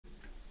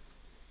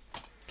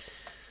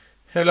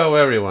Hello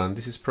everyone,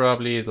 this is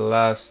probably the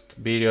last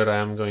video that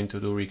I'm going to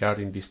do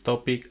regarding this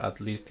topic, at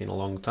least in a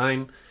long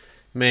time.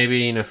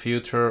 Maybe in the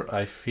future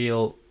I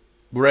feel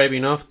brave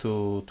enough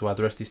to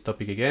address this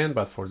topic again,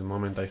 but for the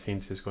moment I think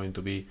this is going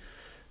to be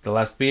the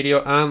last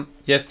video. And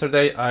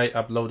yesterday I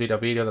uploaded a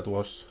video that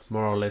was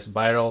more or less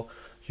viral.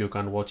 You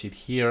can watch it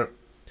here.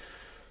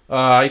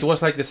 It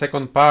was like the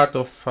second part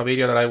of a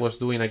video that I was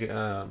doing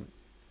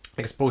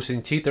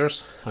exposing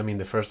cheaters. I mean,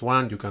 the first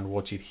one, you can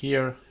watch it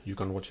here. You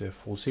can watch the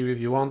full series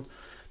if you want.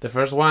 The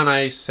first one,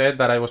 I said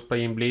that I was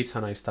playing Blitz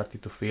and I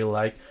started to feel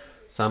like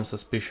some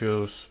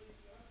suspicious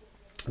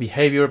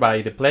behavior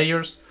by the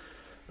players.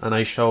 And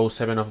I showed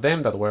 7 of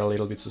them that were a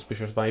little bit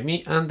suspicious by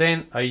me. And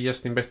then I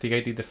just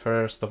investigated the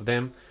first of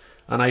them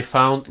and I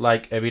found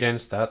like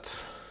evidence that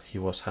he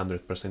was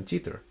 100%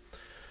 cheater.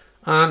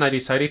 And I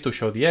decided to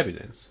show the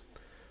evidence.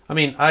 I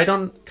mean, I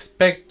don't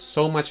expect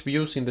so much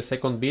views in the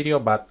second video,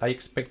 but I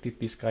expected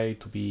this guy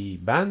to be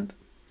banned.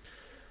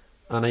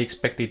 And I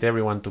expected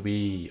everyone to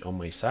be on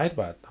my side,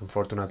 but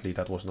unfortunately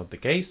that was not the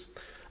case.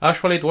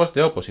 Actually, it was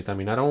the opposite. I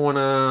mean, I don't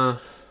want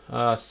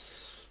to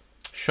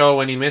show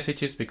any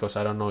messages because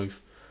I don't know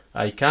if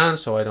I can,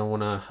 so I don't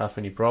want to have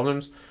any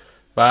problems.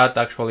 But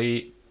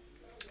actually,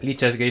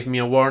 LICHESS gave me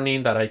a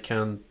warning that I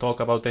can talk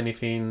about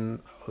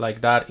anything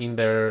like that in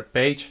their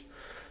page.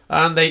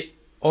 And they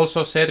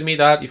also said me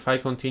that if I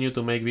continue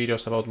to make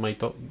videos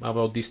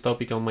about this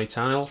topic on my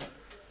channel,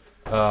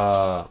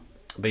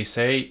 they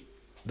say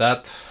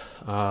that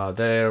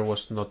there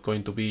was not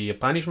going to be a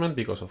punishment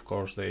because of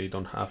course they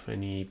don't have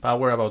any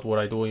power about what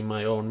I do in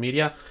my own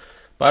media,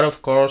 but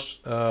of course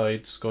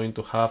it's going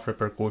to have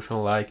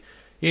repercussion like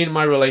in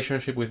my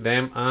relationship with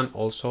them and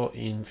also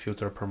in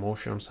future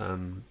promotions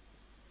and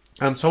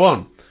so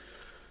on.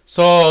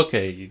 So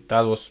okay,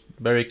 that was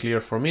very clear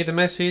for me, the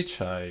message.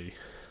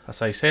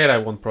 As I said, I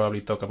won't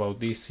probably talk about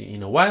this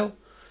in a while.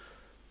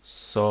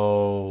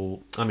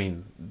 So, I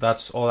mean,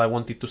 that's all I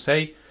wanted to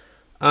say.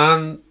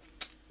 And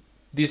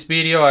this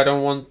video, I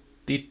don't want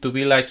it to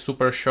be like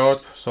super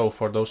short. So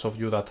for those of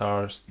you that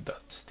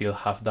still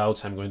have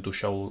doubts, I'm going to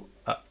show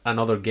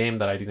another game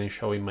that I didn't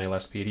show in my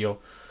last video,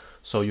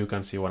 so you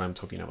can see what I'm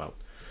talking about.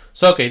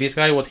 So okay, this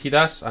guy, what he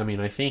does, I mean,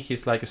 I think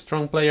he's like a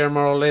strong player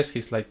more or less.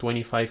 He's like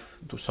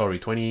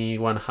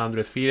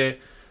 2100 FIDE.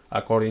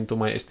 According to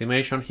my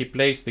estimation, he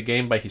plays the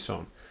game by his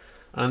own.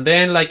 And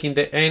then like in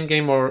the end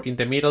game or in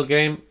the middle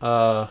game,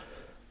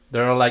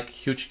 there are like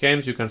huge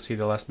games. You can see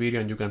the last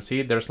video and you can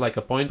see there's like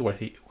a point where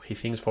he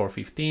thinks for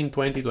 15,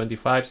 20,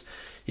 25,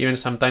 even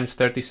sometimes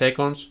 30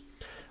 seconds.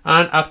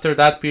 And after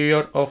that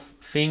period of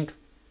think,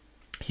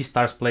 he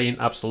starts playing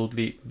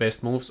absolutely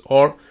best moves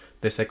or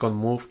the second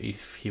move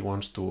if he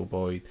wants to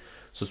avoid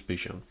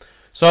suspicion.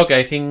 So okay,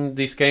 I think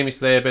this game is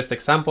the best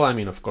example. I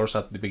mean, of course,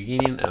 at the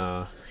beginning,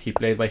 he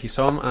played by his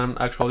own and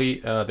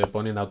actually the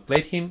opponent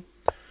outplayed him.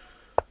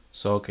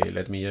 So okay,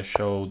 let me just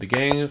show the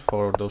game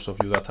for those of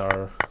you that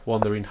are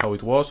wondering how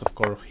it was. Of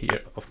course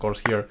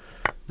here,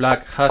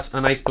 black has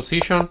a nice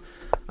position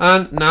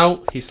and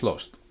now he's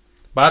lost.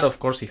 But of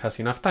course he has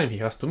enough time, he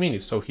has 2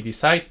 minutes. So he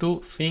decided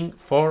to think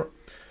for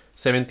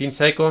 17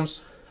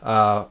 seconds.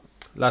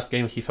 Last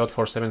game he thought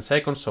for 7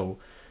 seconds, so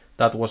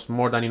that was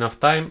more than enough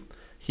time.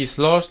 He's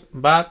lost,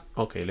 but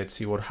okay, let's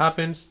see what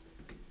happens.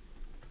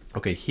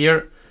 Okay,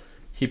 here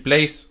he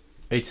plays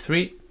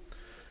h3,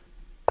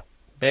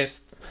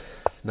 best,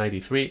 knight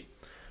d3,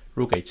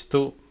 rook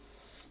h2,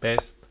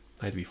 best,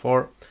 knight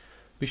b4,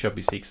 bishop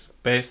b6,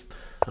 best.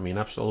 I mean,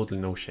 absolutely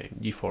no shame.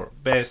 g4,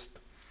 best,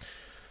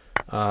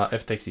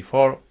 f takes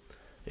d4,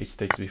 h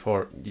takes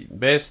b4,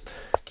 best,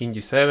 king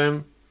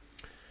g7,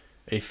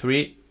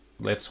 a3.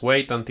 Let's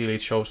wait until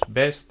it shows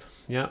best.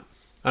 Yeah.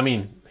 I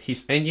mean,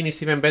 his engine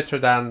is even better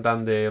than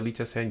the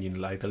LICHESS engine.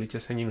 Like the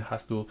LICHESS engine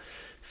has to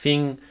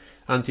think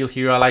until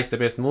he realizes the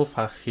best move.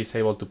 He's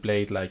able to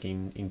play it like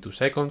in 2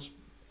 seconds.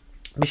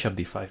 Bishop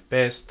d5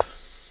 best.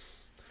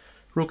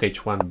 Rook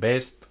h1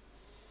 best.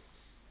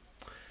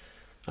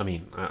 I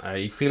mean,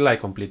 I feel like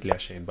completely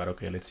ashamed, but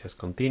okay, let's just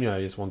continue. I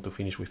just want to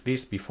finish with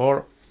this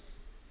before.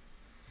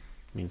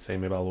 I mean,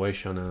 same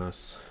evaluation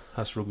as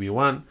rook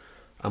b1.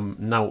 I'm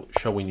now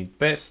showing it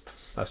best,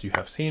 as you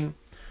have seen.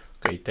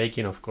 Okay,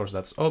 taking, of course,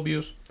 that's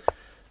obvious.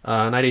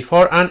 Knight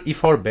e4 and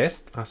e4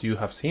 best, as you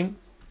have seen.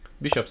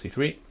 Bishop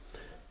c3.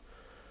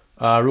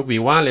 Rook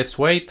b1, let's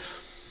wait.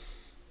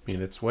 I mean,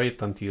 let's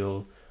wait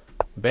until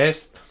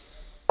best.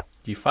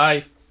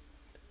 g5.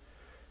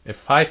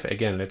 f5,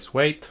 again, let's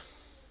wait.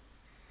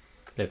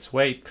 Let's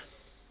wait.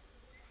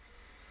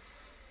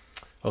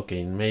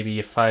 Okay, maybe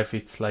f5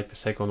 it's like the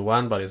second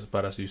one,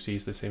 but as you see,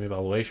 it's the same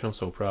evaluation,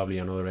 so probably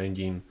another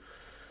engine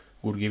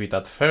would give it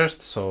at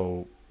first,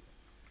 so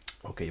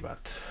okay,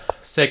 but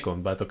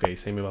second, but okay,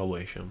 same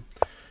evaluation.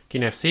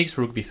 King f6,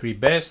 rook b3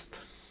 best,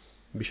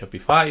 bishop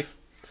e5,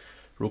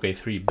 rook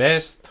a3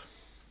 best,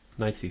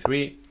 knight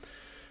c3,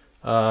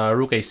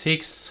 rook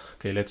a6.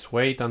 Okay, let's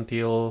wait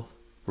until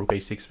rook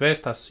a6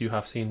 best, as you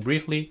have seen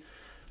briefly.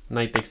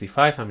 Knight takes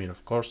d5, I mean,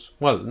 of course,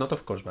 well, not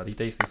of course, but it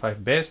takes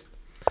d5 best.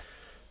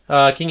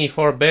 King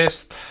e4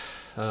 best,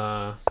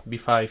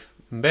 b5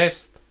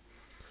 best,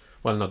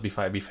 Well, not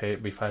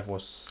b5, b5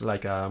 was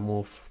like a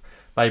move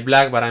by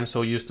black, but I'm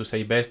so used to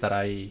say best that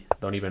I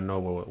don't even know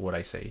what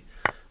I say.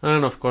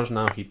 And of course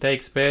now he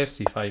takes best,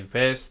 c5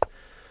 best,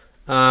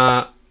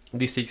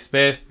 d6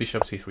 best,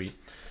 bishop c3.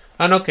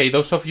 And okay,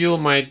 those of you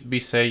might be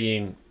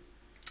saying,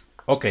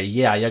 okay,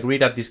 yeah, I agree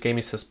that this game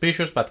is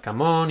suspicious, but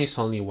come on, it's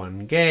only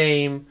one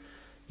game.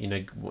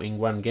 In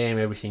one game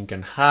everything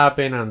can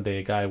happen, and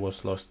the guy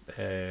was lost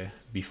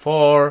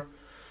before.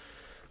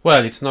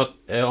 Well, it's not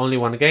only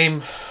one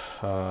game.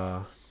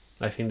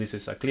 I think this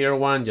is a clear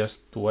one,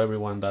 just to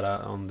everyone that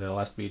on the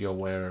last video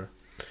were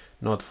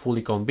not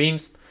fully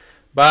convinced.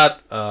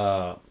 But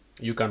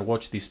you can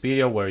watch this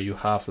video where you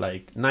have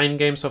like 9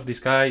 games of this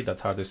guy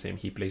that are the same.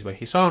 He plays by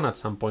his own. At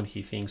some point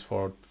he thinks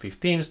for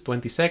 15,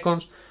 20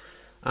 seconds,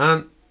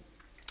 and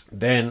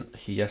then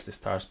he just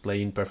starts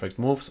playing perfect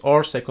moves,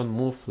 or second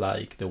move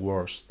like the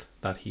worst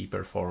that he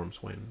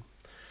performs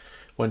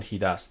when he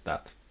does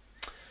that.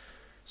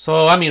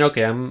 So I mean,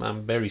 okay,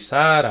 I'm very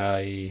sad.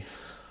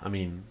 I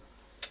mean,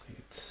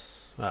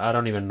 I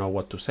don't even know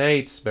what to say.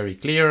 It's very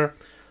clear.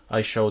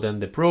 I show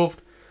them the proof,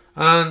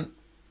 and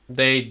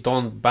they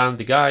don't ban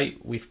the guy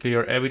with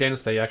clear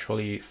evidence. They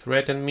actually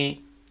threatened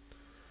me,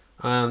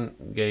 and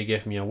they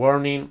gave me a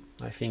warning.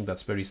 I think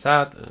that's very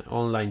sad.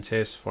 Online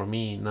chess for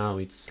me now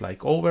it's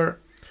like over.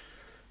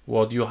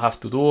 What you have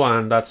to do,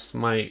 and that's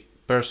my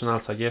personal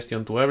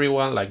suggestion to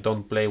everyone, like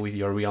don't play with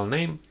your real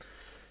name,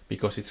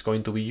 because it's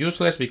going to be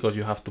useless, because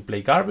you have to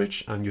play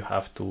garbage and you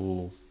have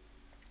to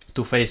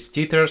face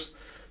cheaters.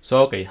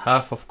 So okay,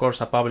 have of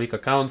course a public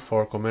account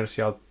for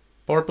commercial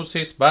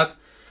purposes, but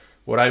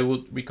what I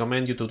would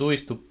recommend you to do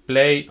is to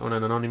play on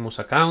an anonymous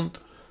account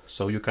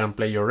so you can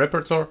play your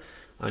repertoire.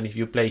 And if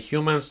you play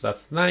humans,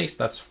 that's nice,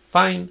 that's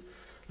fine.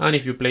 And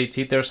if you play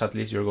cheaters, at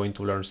least you're going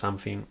to learn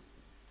something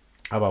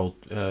about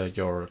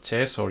your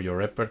chess or your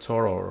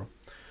repertoire or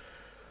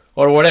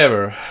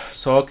whatever.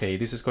 So okay,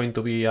 this is going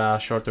to be a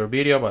shorter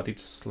video, but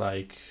it's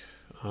like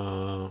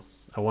a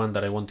one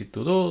that I wanted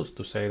to do,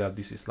 to say that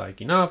this is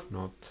like enough,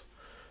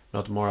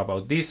 not more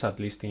about this, at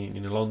least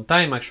in a long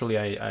time. Actually,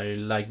 I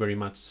like very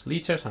much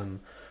LICHESS, and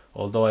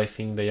although I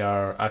think they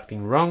are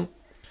acting wrong,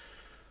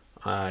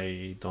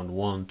 I don't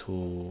want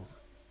to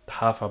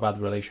have a bad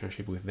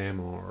relationship with them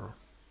or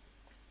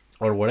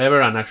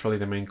whatever. And actually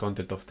the main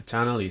content of the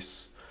channel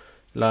is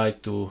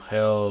like to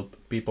help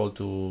people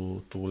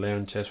to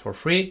learn chess for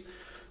free,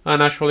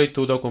 and actually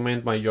to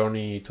document my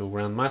journey to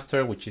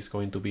Grandmaster, which is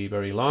going to be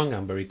very long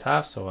and very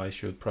tough. So I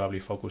should probably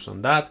focus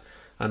on that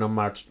and on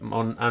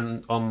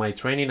my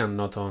training, and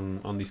not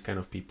on this kind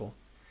of people.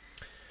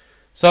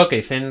 So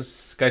okay,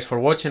 thanks guys for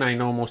watching. I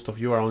know most of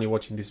you are only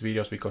watching these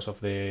videos because of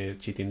the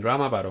cheating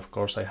drama, but of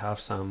course I have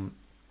some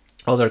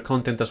other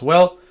content as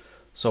well,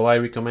 so I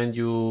recommend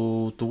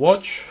you to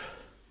watch.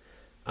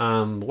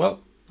 And well,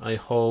 I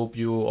hope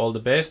you all the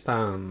best,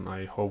 and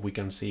I hope we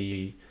can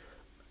see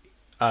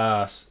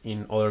us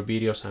in other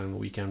videos and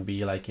we can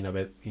be like in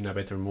a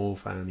better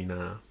move and in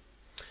a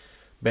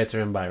better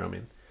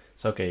environment.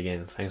 So okay,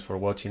 again, thanks for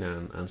watching,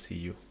 and see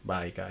you.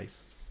 Bye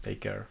guys,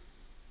 take care.